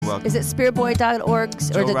welcome. Is it spiritboy.org or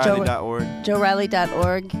JoeRiley.org.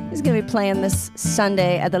 JoeRiley.org. He's going to be playing this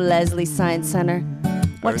Sunday at the Leslie Science Center.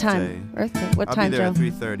 What Earth time? Day. Earth Day. What I'll time, be there Joe?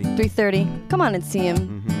 at 3:30. 3:30. Come on and see him.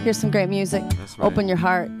 Mm-hmm. Here's some great music. That's right. Open your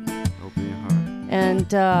heart. Open your heart. And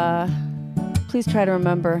please try to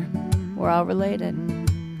remember we're all related.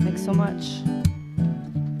 Thanks so much.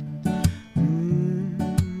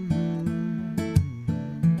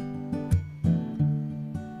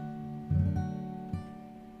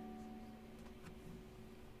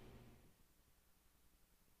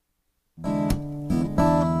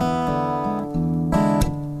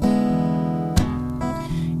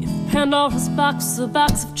 Pandora's box, a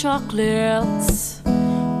box of chocolates,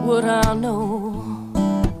 would I know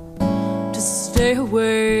to stay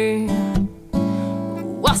away?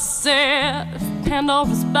 Oh, I said, if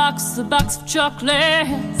Pandora's box, a box of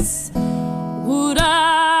chocolates, would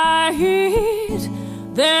I eat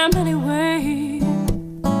them anyway?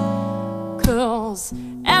 'Cause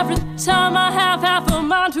every time I have half a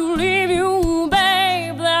mind to leave you,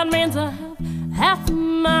 babe, that means I have half a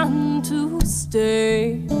mind to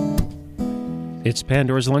stay. It's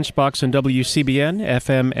Pandora's Lunchbox on WCBN,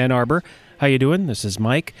 FM Ann Arbor. How you doing? This is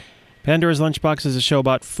Mike. Pandora's Lunchbox is a show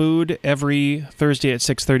about food every Thursday at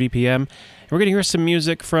 6:30 p.m. We're going to hear some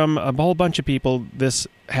music from a whole bunch of people this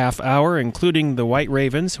half hour, including the White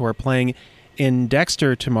Ravens, who are playing in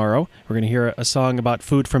Dexter tomorrow. We're going to hear a song about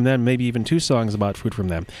food from them, maybe even two songs about food from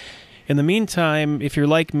them. In the meantime, if you're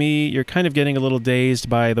like me, you're kind of getting a little dazed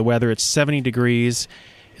by the weather. It's 70 degrees.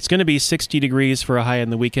 It's going to be 60 degrees for a high on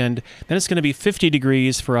the weekend. Then it's going to be 50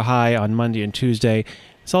 degrees for a high on Monday and Tuesday.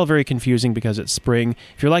 It's all very confusing because it's spring.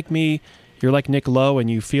 If you're like me, you're like Nick Lowe, and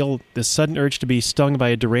you feel this sudden urge to be stung by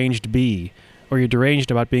a deranged bee, or you're deranged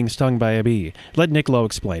about being stung by a bee. Let Nick Lowe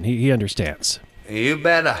explain. He understands. You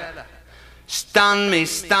better stun me,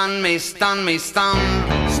 stun me, stun me, stun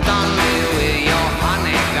me with your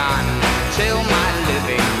honey gun till my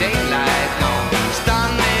living daylight gone. Stun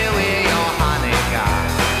me with your honey gun.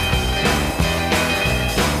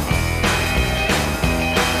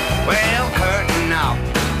 Well, curtain up,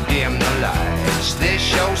 dim the lights. This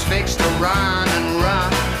show's fixed to run and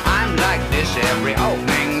run. I'm like this every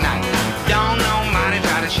opening night. Don't nobody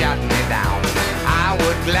try to shut me down. I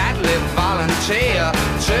would gladly volunteer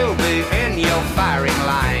to be in your firing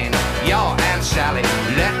line. Your Aunt Sally,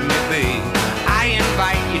 let me be. I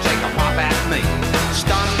invite you, take a pop at me.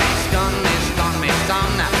 Stun me, stun me, stun me,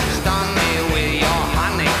 stun me with your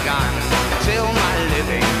honey gun till my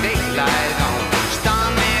living daylight on. Stun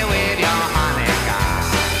me with your honey gun.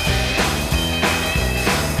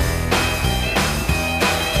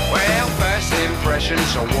 Well, first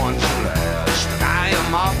impressions are once last. I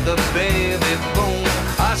am off the baby boom.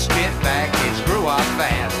 Us get back, it grew up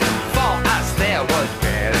fast. For us there was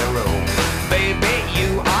better room. Baby,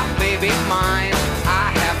 you are baby mine.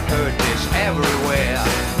 I have heard this everywhere.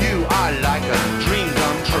 You are like a dream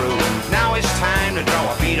come true. Now it's time to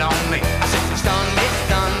draw a beat on me. I said, stun me,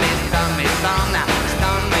 stun me, stun me, stun now.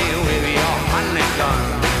 Stun me with your honey gun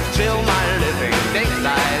till my living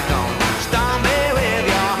daylight gone. Stun me with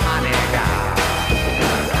your honey gun.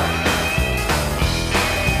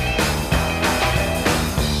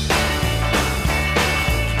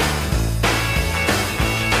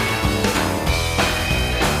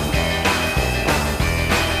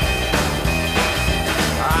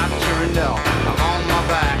 I'm on my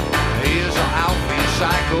back. Here's an Alfie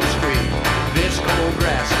cycle street. This cold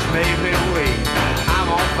grass has made me weak. I'm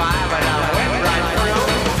on fire, but I went right through.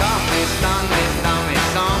 Stun me, stun me,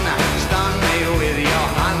 stun me, stun me with your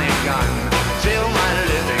honey gun till my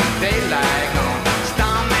living daylight gone.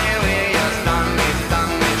 Stun me with your stun me,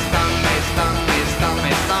 stun me, stun me, stun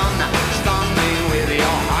me, stun me, stun me with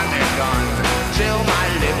your honey gun till my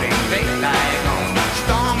living daylight gone.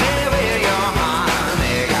 Stun me with your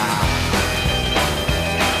honey gun.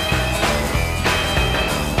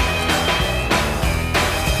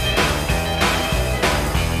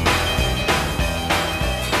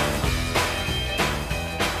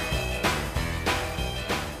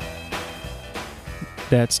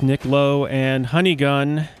 That's Nick Lowe and Honey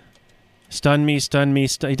Gun. Stun me, stun me,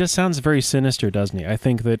 He just sounds very sinister, doesn't he? I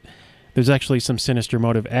think that there's actually some sinister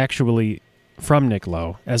motive actually from Nick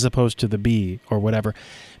Lowe, as opposed to the bee or whatever.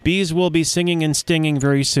 Bees will be singing and stinging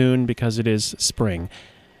very soon because it is spring.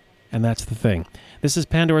 And that's the thing. This is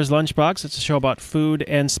Pandora's Lunchbox. It's a show about food.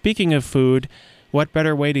 And speaking of food, what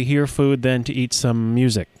better way to hear food than to eat some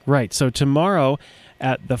music? Right, so tomorrow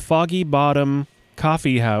at the Foggy Bottom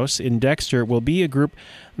Coffee House in Dexter will be a group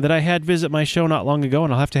that I had visit my show not long ago,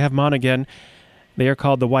 and I'll have to have them on again. They are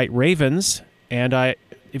called the White Ravens, and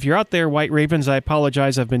if you're out there, White Ravens, I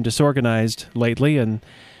apologize. I've been disorganized lately, and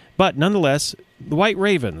But nonetheless, the White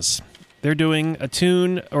Ravens, they're doing a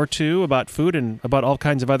tune or two about food and about all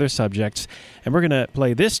kinds of other subjects. And we're going to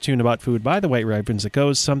play this tune about food by the White Ravens. It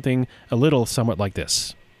goes somewhat like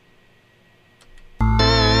this.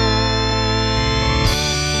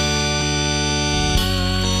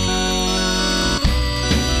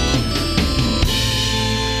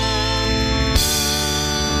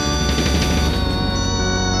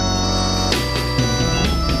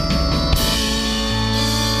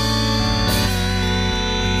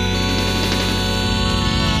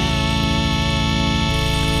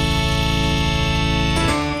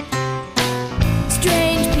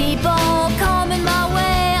 Strange people coming my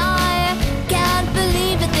way. I can't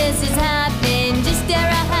believe that this is happening. Just stare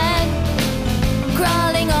ahead,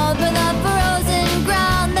 crawling over the frozen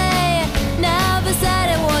ground. They never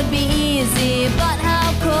said it would be easy, but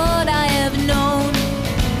how could I have known?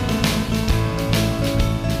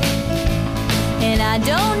 And I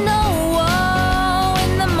don't know.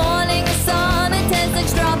 In the morning sun, it tastes like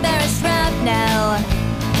strawberry shrapnel.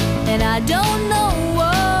 And I don't know.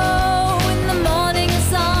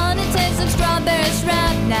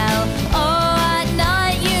 Now, oh, at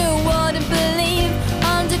night you wouldn't believe,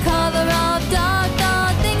 under cover of dark,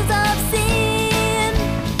 dark things I've seen.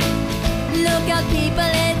 Look out, people,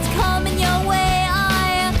 it's coming your way.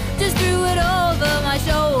 I just threw it over my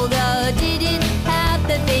shoulder. Didn't have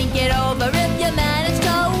to think it over. If you manage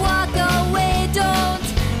to walk away, don't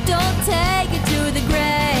take it to the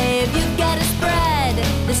grave. You've got to spread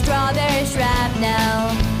the strawberry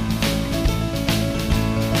shrapnel.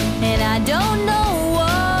 And I don't know.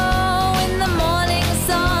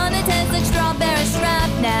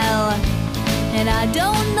 And I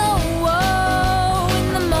don't know,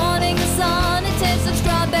 in the morning sun, it tastes like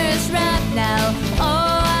strawberry shrapnel.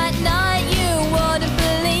 Oh, at night you wouldn't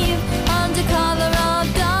believe, under cover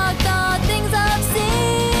of dark, dark things I've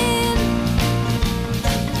seen.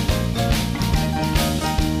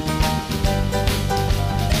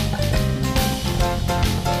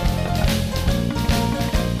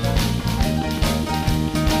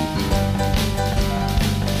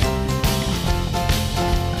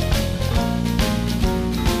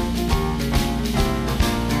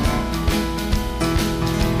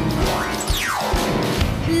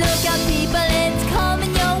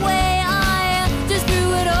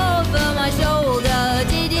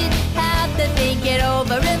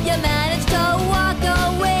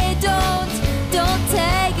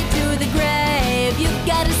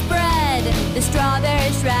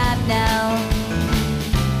 Strawberry shrapnel.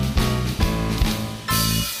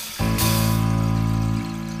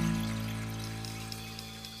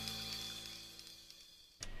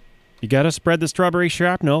 You got to spread the strawberry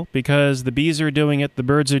shrapnel because the bees are doing it, the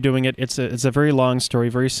birds are doing it. It's a very long story,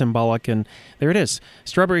 very symbolic, and there it is.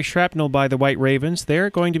 Strawberry Shrapnel by the White Ravens. They're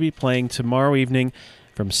going to be playing tomorrow evening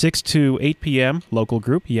from 6 to 8 p.m. Local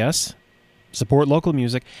group, yes. Support local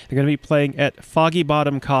music. They're going to be playing at Foggy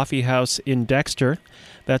Bottom Coffee House in Dexter.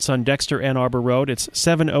 That's on Dexter Ann Arbor Road. It's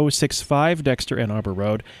 7065 Dexter Ann Arbor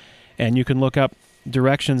Road. And you can look up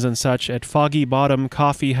directions and such at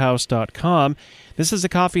foggybottomcoffeehouse.com. This is a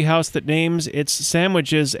coffee house that names its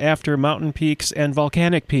sandwiches after mountain peaks and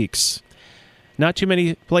volcanic peaks. Not too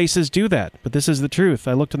many places do that, but this is the truth.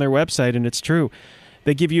 I looked on their website and it's true.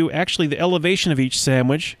 They give you actually the elevation of each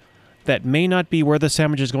sandwich. That may not be where the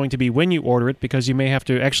sandwich is going to be when you order it because you may have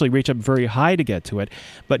to actually reach up very high to get to it.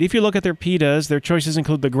 But if you look at their pitas, their choices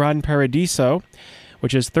include the Gran Paradiso,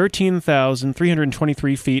 which is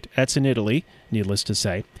 13,323 feet. That's in Italy, needless to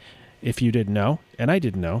say, if you didn't know. And I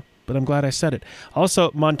didn't know, but I'm glad I said it. Also,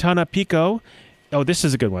 Montana Pico. Oh, this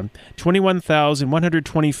is a good one.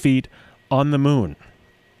 21,120 feet on the moon.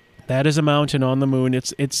 That is a mountain on the moon.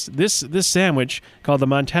 It's this sandwich called the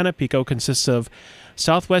Montana Pico consists of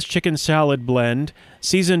Southwest chicken salad blend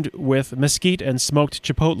seasoned with mesquite and smoked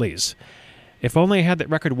chipotles. If only I had that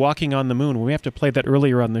record Walking on the Moon. We have to play that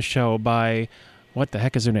earlier on the show by, what the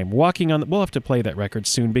heck is her name? We'll have to play that record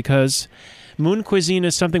soon because moon cuisine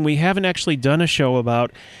is something we haven't actually done a show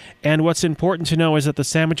about. And what's important to know is that the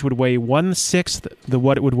sandwich would weigh 1/6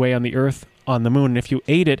 what it would weigh on the Earth on the moon. And if you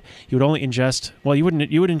ate it, you would only ingest, you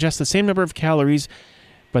would ingest the same number of calories,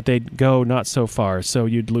 but they'd go not so far, so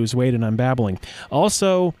you'd lose weight, and I'm babbling.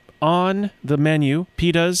 Also, on the menu,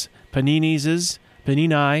 pitas, paninis,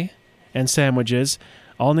 panini, and sandwiches,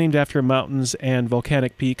 all named after mountains and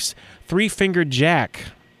volcanic peaks. Three-Fingered Jack.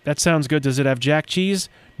 That sounds good. Does it have jack cheese?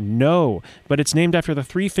 No, but it's named after the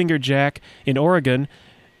Three-Fingered Jack in Oregon.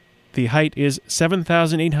 The height is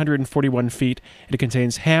 7,841 feet. It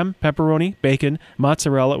contains ham, pepperoni, bacon,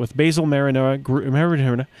 mozzarella with basil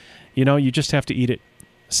marinara. You know, you just have to eat it.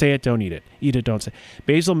 Say it, don't eat it. Eat it, don't say.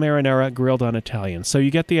 Basil marinara grilled on Italian. So you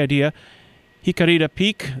get the idea. Jicarilla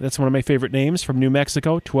Peak, that's one of my favorite names, from New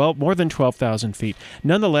Mexico, more than 12,000 feet.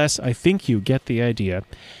 Nonetheless, I think you get the idea.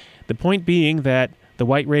 The point being that the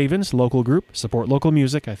White Ravens, local group, support local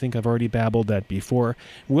music, I think I've already babbled that before,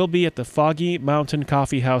 will be at the Foggy Mountain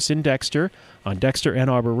Coffee House in Dexter, on Dexter Ann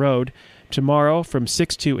Arbor Road, tomorrow from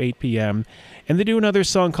 6 to 8 p.m. And they do another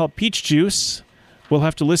song called Peach Juice. We'll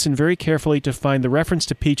have to listen very carefully to find the reference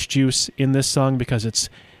to peach juice in this song because it's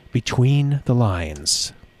between the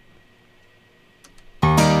lines.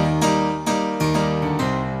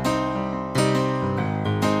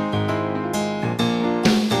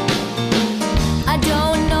 I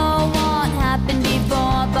don't know what happened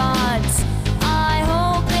before, but I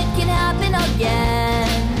hope it can happen again.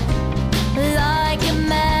 Like a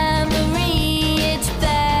memory, it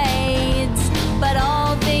fades, but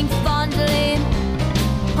all think fondly,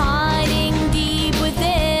 hiding deep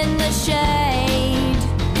within the shade.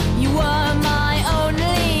 You were my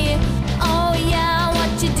only, oh yeah,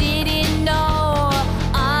 what you didn't know,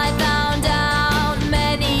 I found out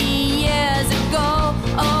many years ago.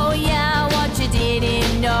 Oh yeah, what you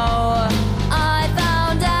didn't know, I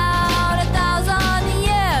found out 1,000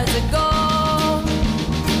 years ago.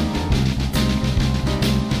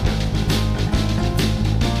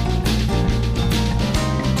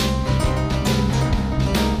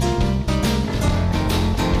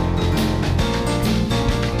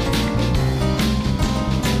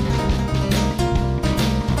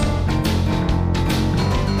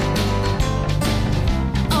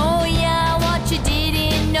 Oh yeah, what you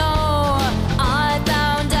didn't know, I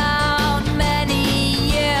found out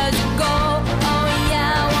many years ago. Oh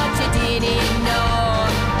yeah, what you didn't know,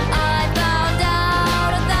 I found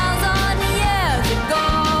out 1,000 years ago.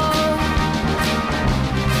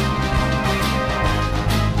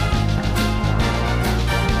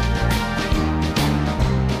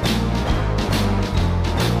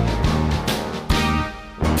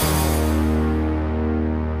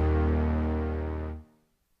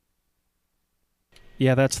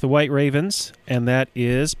 Yeah, that's the White Ravens, and that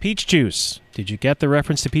is Peach Juice. Did you get the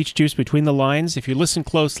reference to peach juice between the lines? If you listen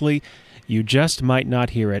closely, you just might not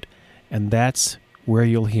hear it, and that's where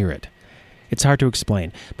you'll hear it. It's hard to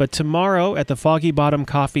explain. But tomorrow at the Foggy Bottom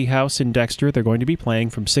Coffee House in Dexter, they're going to be playing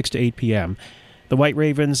from 6 to 8 p.m. The White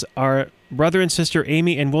Ravens are brother and sister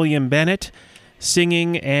Amy and William Bennett,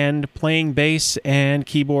 singing and playing bass and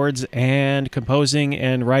keyboards and composing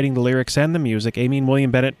and writing the lyrics and the music. Amy and William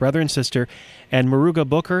Bennett, brother and sister, and Maruga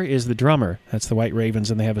Booker is the drummer. That's the White Ravens,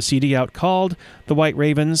 and they have a CD out called The White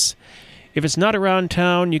Ravens. If it's not around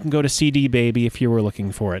town, you can go to CD Baby if you were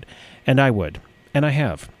looking for it. And I would. And I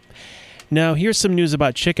have. Now, here's some news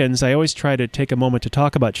about chickens. I always try to take a moment to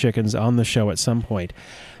talk about chickens on the show at some point.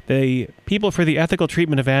 The People for the Ethical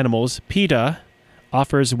Treatment of Animals, PETA,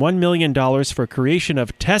 offers $1 million for creation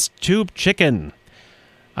of test tube chicken.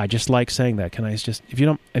 I just like saying that. Can I just,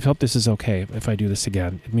 I hope this is okay if I do this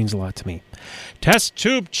again. It means a lot to me. Test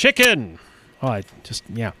tube chicken.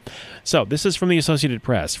 So this is from the Associated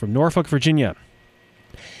Press, from Norfolk, Virginia.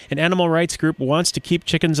 An animal rights group wants to keep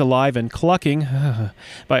chickens alive and clucking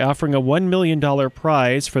by offering a $1 million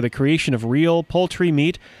prize for the creation of real poultry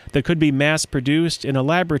meat that could be mass-produced in a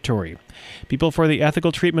laboratory. People for the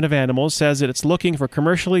Ethical Treatment of Animals says that it's looking for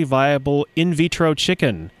commercially viable in vitro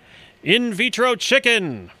chicken. In vitro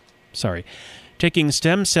chicken! Taking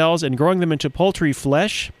stem cells and growing them into poultry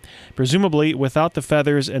flesh, presumably without the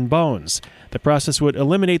feathers and bones. The process would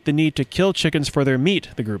eliminate the need to kill chickens for their meat,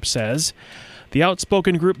 the group says. The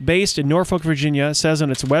outspoken group based in Norfolk, Virginia, says on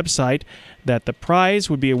its website that the prize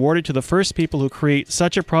would be awarded to the first people who create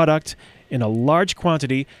such a product in a large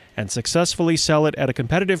quantity and successfully sell it at a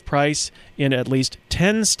competitive price in at least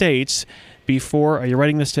 10 states before, are you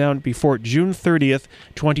writing this down, before June 30th,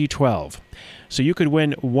 2012. So you could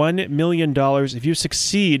win $1 million if you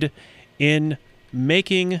succeed in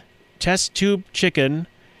making test tube chicken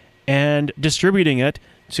and distributing it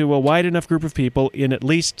to a wide enough group of people in at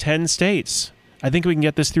least 10 states. I think we can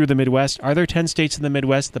get this through the Midwest. Are there 10 states in the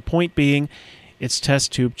Midwest? The point being, it's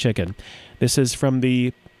test tube chicken. This is from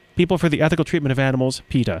the People for the Ethical Treatment of Animals,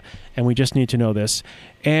 PETA, and we just need to know this.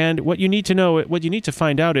 And what you need to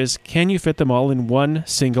find out is, can you fit them all in one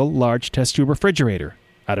single large test tube refrigerator?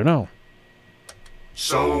 I don't know.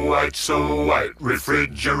 So white,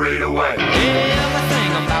 refrigerator white.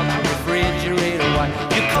 Everything about the refrigerator white.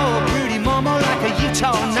 You call pretty mama like a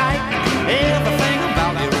Utah night. Everything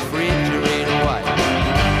about the refrigerator white.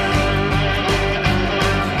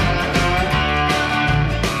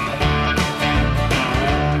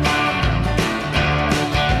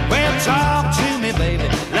 Well, talk to me, baby,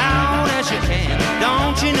 loud as you can.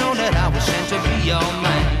 Don't you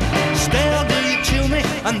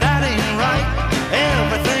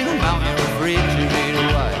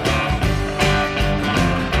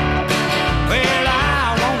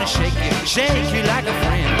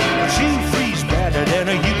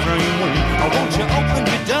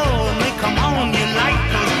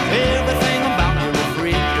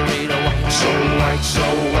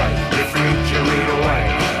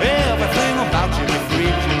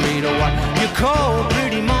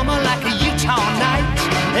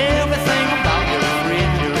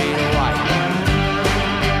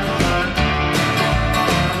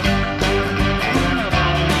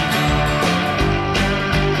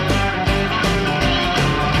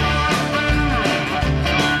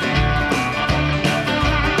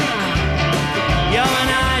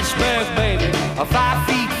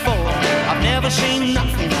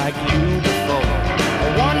like you before. A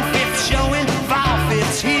 1/5 showing,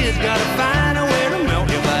 5/5 here's gotta find a way to melt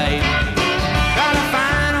you, babe. Gotta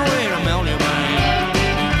find a way to melt you, babe.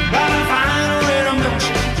 Gotta find a way to melt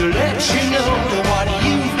you, to let you know that what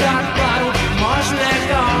you've got you must let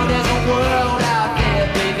go. There's a world out there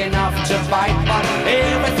big enough to fight, but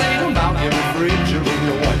everything about your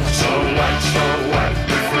refrigerator white. So white,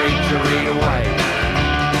 refrigerator white.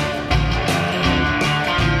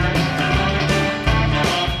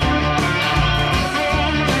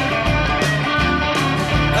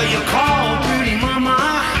 You call pretty mama,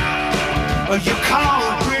 you call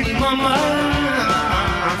pretty mama,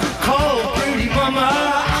 call pretty mama.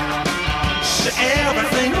 So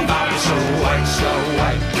everything about you so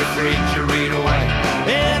white, refrigerator white.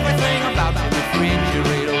 Everything about you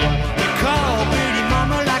refrigerator white. You call pretty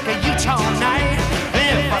mama like a Utah night.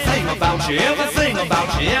 Everything about you, everything about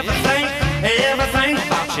you, everything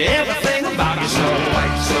about you, everything about you so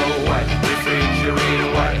white, refrigerator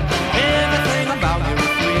white. Everything about you.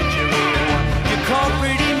 Call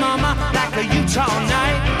pretty mama like a Utah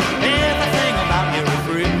night. Everything about your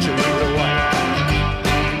refrigerator white.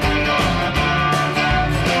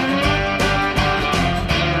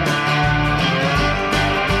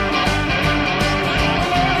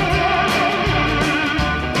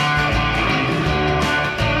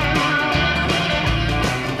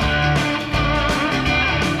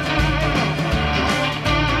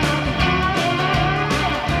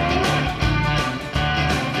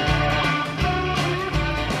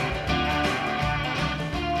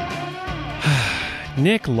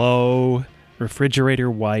 Nick Lowe, refrigerator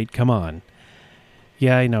white. Come on.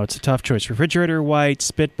 Yeah, I know, it's a tough choice. Refrigerator white,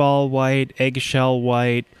 spitball white, eggshell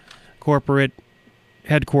white, corporate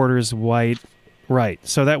headquarters white. Right.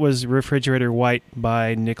 So that was Refrigerator White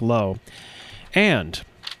by Nick Lowe. And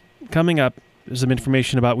coming up is some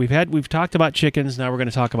information about we've talked about chickens, now we're going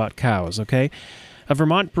to talk about cows, okay? A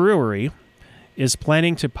Vermont brewery is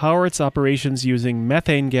planning to power its operations using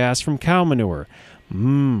methane gas from cow manure.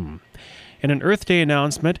 In an Earth Day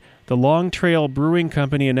announcement, the Long Trail Brewing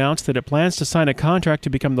Company announced that it plans to sign a contract to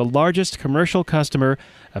become the largest commercial customer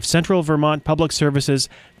of Central Vermont Public Service's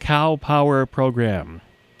Cow Power program.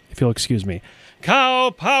 If you'll excuse me. Cow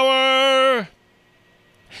Power!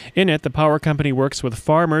 In it, the power company works with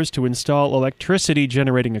farmers to install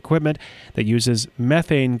electricity-generating equipment that uses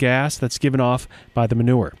methane gas that's given off by the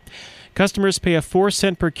manure. Customers pay a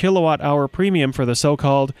 4-cent per kilowatt-hour premium for the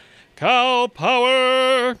so-called Cow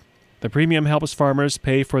Power. The premium helps farmers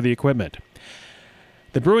pay for the equipment.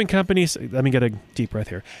 The brewing company... Let me get a deep breath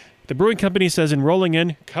here. The brewing company says enrolling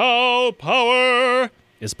in Cow Power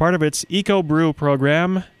is part of its EcoBrew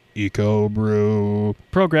program. EcoBrew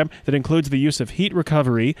program that includes the use of heat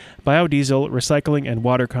recovery, biodiesel, recycling, and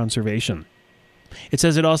water conservation. It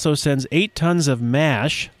says it also sends 8 tons of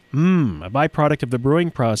mash, a byproduct of the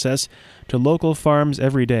brewing process, to local farms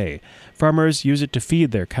every day. Farmers use it to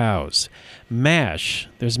feed their cows. Mash.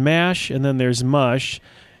 There's mash and then there's mush,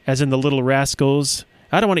 as in the Little Rascals.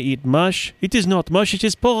 I don't want to eat mush. It is not mush, it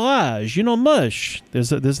is porridge. You know, mush. There's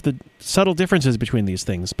the subtle differences between these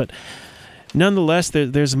things, but nonetheless,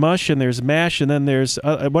 there's mush and there's mash, and then there's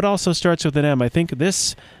what also starts with an M. I think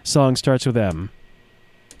this song starts with M.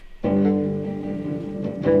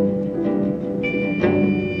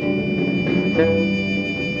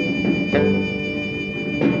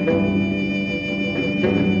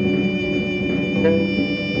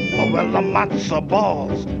 Well, the matzo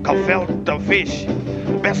balls, gefilte fish,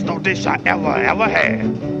 best of dish I ever had.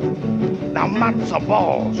 Now matzo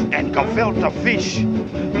balls and gefilte fish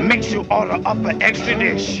makes you order up an extra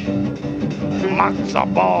dish. Matzo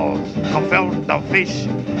balls, gefilte fish,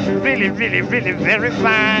 really, really, really very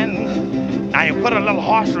fine. Now you put a little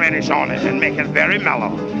horseradish on it and make it very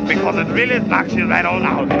mellow because it really knocks you right on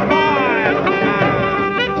out.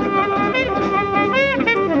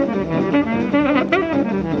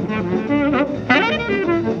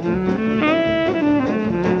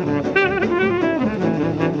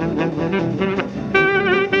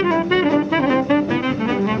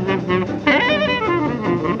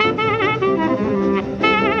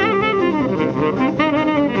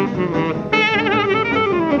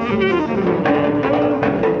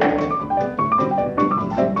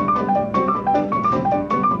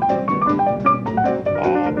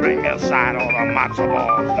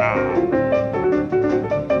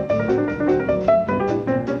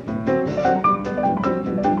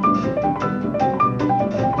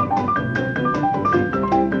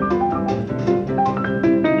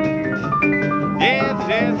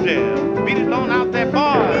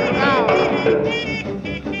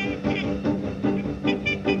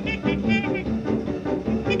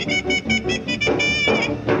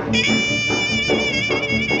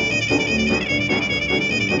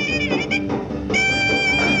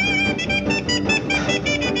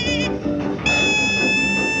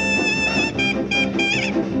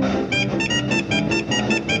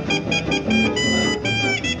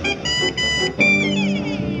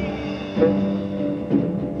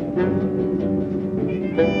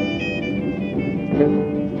 Oh,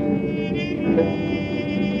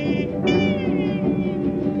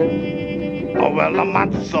 well, the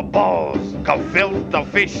matzo balls, gefilte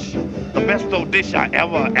fish, the best old dish I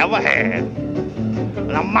ever had.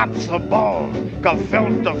 The matzo balls,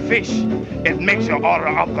 gefilte fish, it makes you order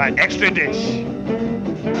up an extra dish.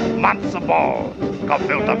 Matzo balls,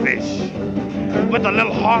 gefilte fish, with a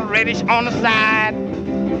little horseradish on the side.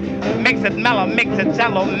 Makes it mellow, makes it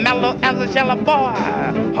jello, mellow as a jello boy.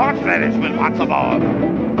 Horseradish with matzo balls.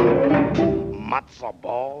 Matzo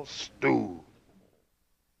ball stew.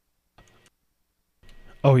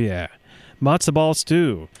 Oh, yeah. Matzo ball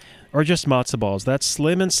stew. Or just matzo balls. That's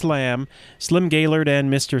Slim and Slam, Slim Gaylord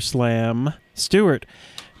and Mr. Slam Stewart.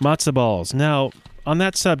 Matzo balls. Now, on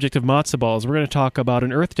that subject of matzo balls, we're going to talk about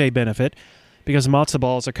an Earth Day benefit because matzo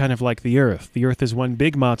balls are kind of like the Earth. The Earth is one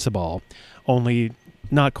big matzo ball, only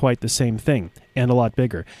not quite the same thing, and a lot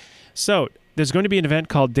bigger. So, there's going to be an event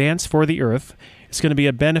called Dance for the Earth. It's going to be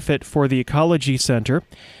a benefit for the Ecology Center,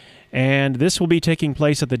 and this will be taking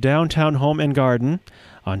place at the Downtown Home and Garden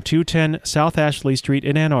on 210 South Ashley Street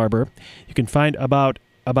in Ann Arbor. You can find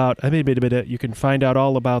you can find out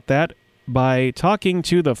all about that by talking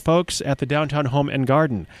to the folks at the Downtown Home and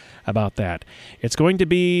Garden about that. There's going to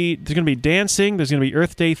be dancing, there's going to be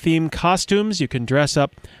Earth Day themed costumes. You can dress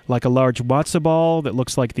up like a large matzo ball that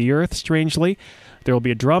looks like the Earth, strangely. There will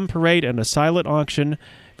be a drum parade and a silent auction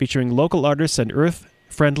featuring local artists and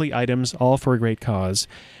Earth-friendly items, all for a great cause.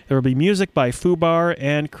 There will be music by Fubar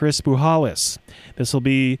and Chris Buhalis. This will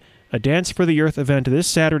be a Dance for the Earth event this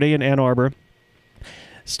Saturday in Ann Arbor,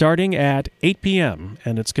 starting at 8 p.m.,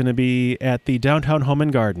 and it's going to be at the Downtown Home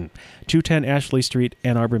and Garden, 210 Ashley Street,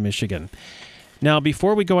 Ann Arbor, Michigan. Now,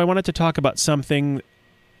 before we go, I wanted to talk about something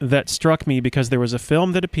that struck me because there was a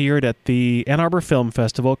film that appeared at the Ann Arbor Film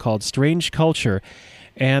Festival called Strange Culture,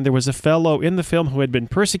 and there was a fellow in the film who had been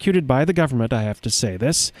persecuted by the government, I have to say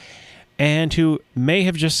this, and who may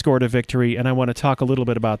have just scored a victory, and I want to talk a little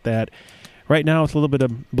bit about that right now with a little bit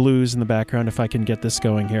of blues in the background if I can get this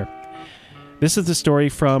going here. This is the story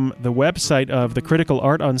from the website of the Critical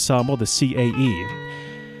Art Ensemble, the CAE.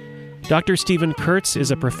 Dr. Stephen Kurtz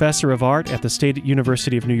is a professor of art at the State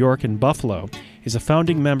University of New York in Buffalo. He's a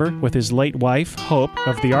founding member with his late wife, Hope,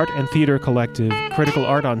 of the art and theater collective Critical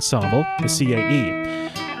Art Ensemble, the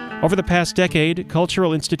CAE. Over the past decade,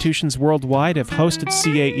 cultural institutions worldwide have hosted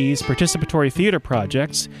CAE's participatory theater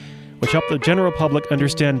projects, which help the general public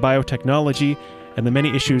understand biotechnology and the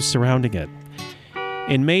many issues surrounding it.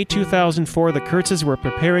 In May 2004, the Kurtzes were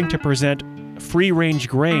preparing to present Free Range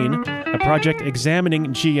Grain, a project examining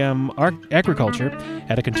GM agriculture,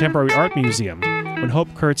 at a contemporary art museum, when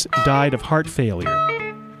Hope Kurtz died of heart failure.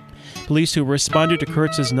 Police who responded to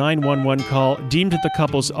Kurtz's 911 call deemed the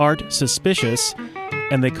couple's art suspicious,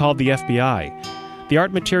 and they called the FBI. The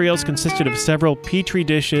art materials consisted of several petri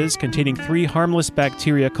dishes containing 3 harmless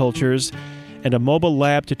bacteria cultures and a mobile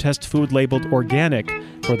lab to test food labeled organic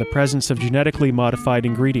for the presence of genetically modified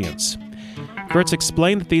ingredients. Kurtz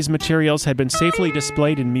explained that these materials had been safely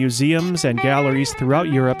displayed in museums and galleries throughout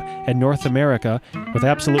Europe and North America with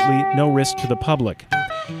absolutely no risk to the public.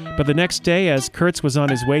 But the next day, as Kurtz was on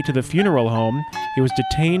his way to the funeral home, he was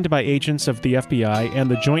detained by agents of the FBI and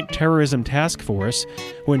the Joint Terrorism Task Force,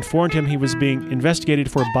 who informed him he was being investigated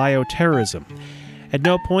for bioterrorism. At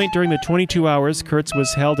no point during the 22 hours Kurtz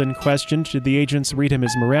was held and questioned did the agents read him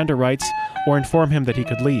his Miranda rights or inform him that he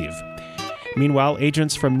could leave. Meanwhile,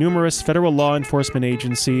 agents from numerous federal law enforcement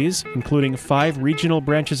agencies, including 5 regional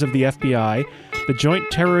branches of the FBI, the Joint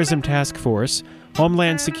Terrorism Task Force,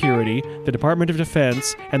 Homeland Security, the Department of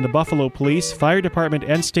Defense, and the Buffalo Police, Fire Department,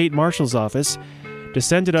 and State Marshal's Office,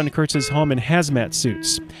 descended on Kurtz's home in hazmat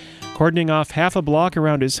suits. Cordoning off half a block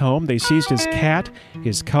around his home, they seized his cat,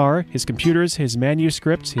 his car, his computers, his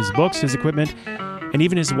manuscripts, his books, his equipment, and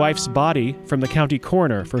even his wife's body from the county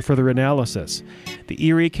coroner for further analysis. The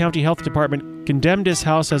Erie County Health Department condemned his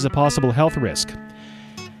house as a possible health risk.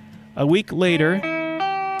 A week later,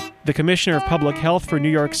 the Commissioner of Public Health for New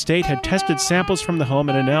York State had tested samples from the home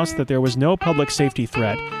and announced that there was no public safety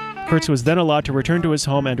threat. Kurtz was then allowed to return to his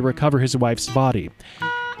home and to recover his wife's body.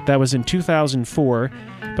 That was in 2004,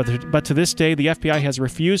 but to this day, the FBI has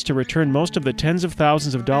refused to return most of the tens of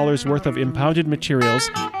thousands of dollars worth of impounded materials,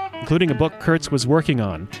 including a book Kurtz was working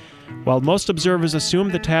on. While most observers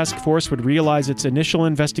assumed the task force would realize its initial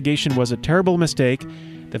investigation was a terrible mistake,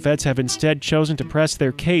 the feds have instead chosen to press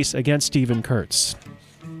their case against Stephen Kurtz.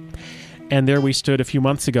 And there we stood a few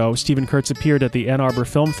months ago. Stephen Kurtz appeared at the Ann Arbor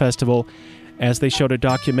Film Festival as they showed a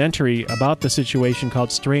documentary about the situation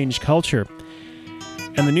called Strange Culture.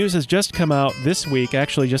 And the news has just come out this week,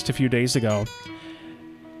 actually just a few days ago.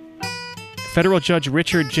 Federal Judge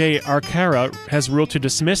Richard J. Arcara has ruled to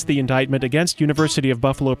dismiss the indictment against University of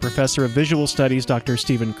Buffalo professor of visual studies Dr.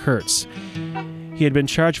 Stephen Kurtz. He had been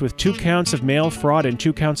charged with 2 counts of mail fraud and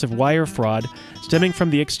 2 counts of wire fraud, stemming from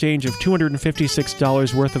the exchange of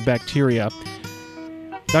 $256 worth of bacteria.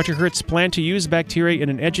 Dr. Kurtz planned to use bacteria in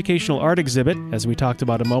an educational art exhibit, as we talked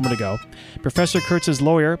about a moment ago. Professor Kurtz's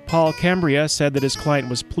lawyer, Paul Cambria, said that his client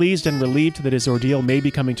was pleased and relieved that his ordeal may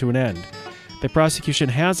be coming to an end. The prosecution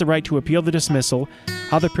has the right to appeal the dismissal.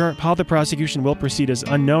 How the prosecution will proceed is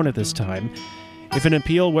unknown at this time. If an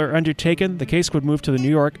appeal were undertaken, the case would move to the New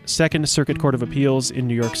York Second Circuit Court of Appeals in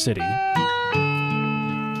New York City.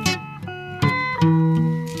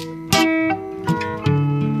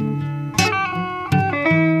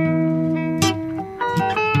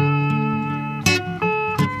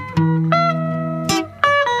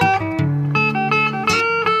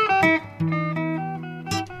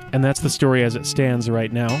 And that's the story as it stands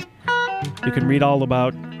right now. You can read all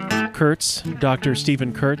about Kurtz, Dr.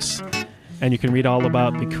 Stephen Kurtz, and you can read all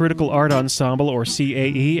about the Critical Art Ensemble, or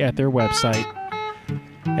CAE, at their website.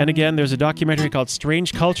 And again, there's a documentary called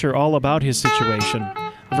Strange Culture all about his situation.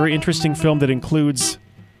 A very interesting film that includes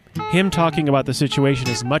him talking about the situation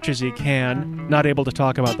as much as he can, not able to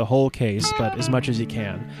talk about the whole case, but as much as he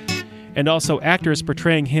can. And also actors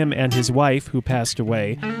portraying him and his wife, who passed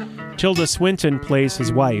away. Tilda Swinton plays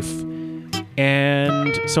his wife.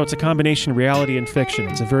 And so it's a combination of reality and fiction.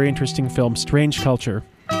 It's a very interesting film, Strange Culture.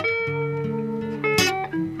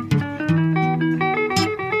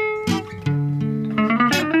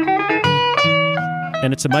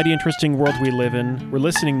 And it's a mighty interesting world we live in. We're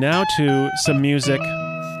listening now to some music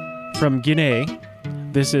from Guinea.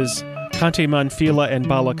 This is Kante Manfila and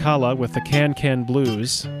Balakala with the Can Can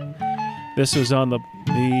Blues. This was on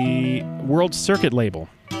the World Circuit label.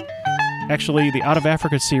 Actually, the Out of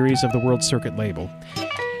Africa series of the World Circuit label.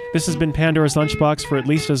 This has been Pandora's Lunchbox for at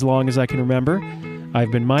least as long as I can remember.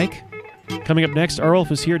 I've been Mike. Coming up next, Arulf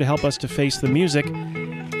is here to help us to face the music.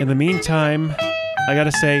 In the meantime, I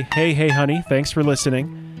gotta say, hey, hey, honey, thanks for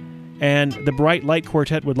listening. And the Bright Light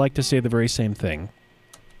Quartet would like to say the very same thing.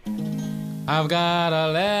 I've got a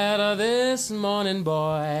letter this morning,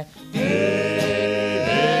 boy. Hey,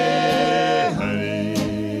 hey, honey.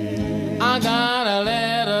 I got a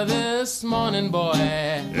letter this morning, boy.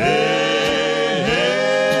 Hey,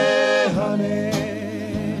 hey,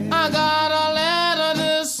 honey. I got a letter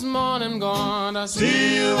this morning, gonna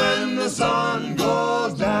see you when the sun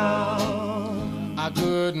goes down. I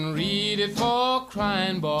couldn't read it for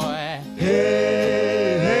crying, boy.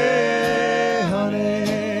 Hey, hey,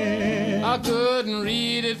 honey. I couldn't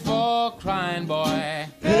read it for crying, boy.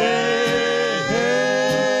 Hey,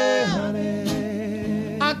 hey,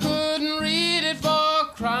 honey. I couldn't read it for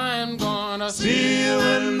crying, gonna see you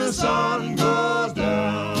when the sun goes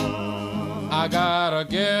down. I got a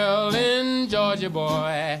girl in Georgia,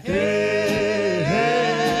 boy. Hey,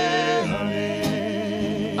 hey,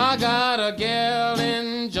 honey. I got a girl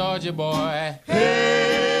in Georgia, boy.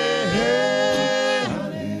 Hey, hey,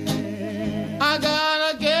 honey. I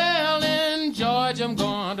got a girl in Georgia, I'm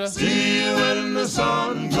gonna see you when the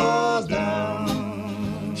sun goes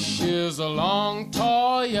down. She's a long,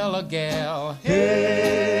 tall, yellow gal.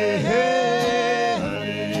 Hey, hey,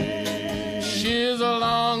 honey. She's a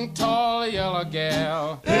long, tall, yellow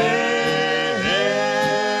gal. Hey,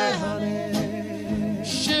 hey, honey.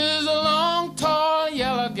 She's a long, tall,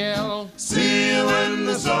 yellow gal. See you when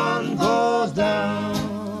the sun goes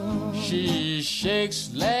down. She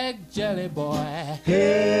shakes like jelly, boy.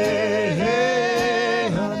 Hey,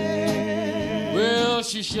 hey, honey. Well,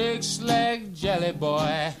 she shakes like jelly,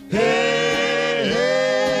 boy. Hey,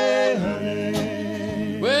 hey,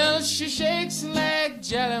 honey. Well, she shakes like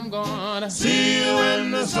jelly, I'm gonna see you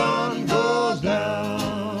when the sun goes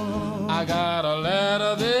down. I got a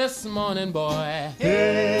letter this morning, boy.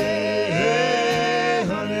 Hey, hey,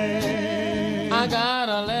 honey. I got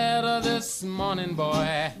a letter this morning,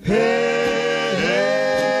 boy. Hey,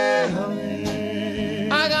 hey, honey.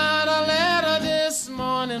 I got a letter this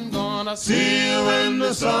morning, gonna see you when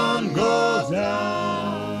the sun goes down.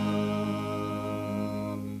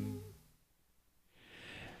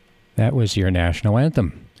 That was your national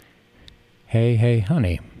anthem, Hey, Hey,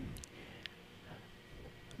 Honey,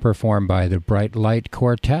 performed by the Bright Light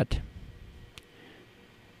Quartet.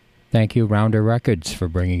 Thank you, Rounder Records, for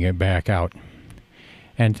bringing it back out.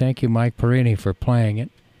 And thank you, Mike Perini, for playing it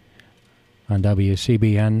on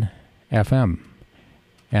WCBN FM,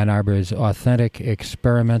 Ann Arbor's authentic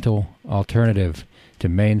experimental alternative to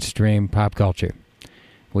mainstream pop culture.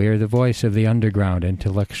 We are the voice of the underground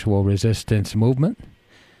intellectual resistance movement,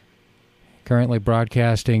 currently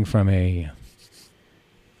broadcasting from a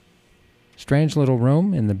strange little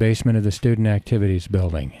room in the basement of the Student Activities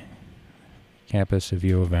Building, campus of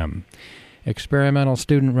U of M. Experimental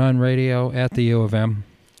student-run radio at the U of M.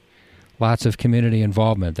 Lots of community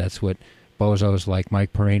involvement. That's what bozos like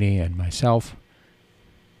Mike Perini and myself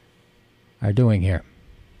are doing here.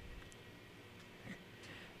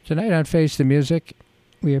 Tonight on Face the Music,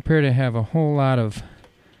 we appear to have a whole lot of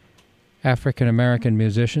African-American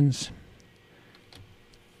musicians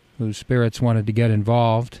whose spirits wanted to get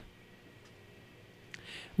involved.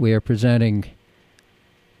 We are presenting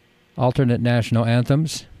alternate national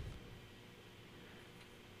anthems.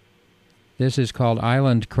 This is called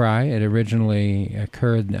Island Cry. It originally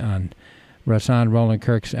occurred on Rahsaan Roland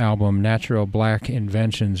Kirk's album Natural Black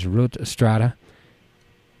Inventions Root Strata.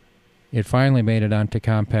 It finally made it onto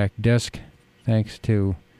compact disc thanks to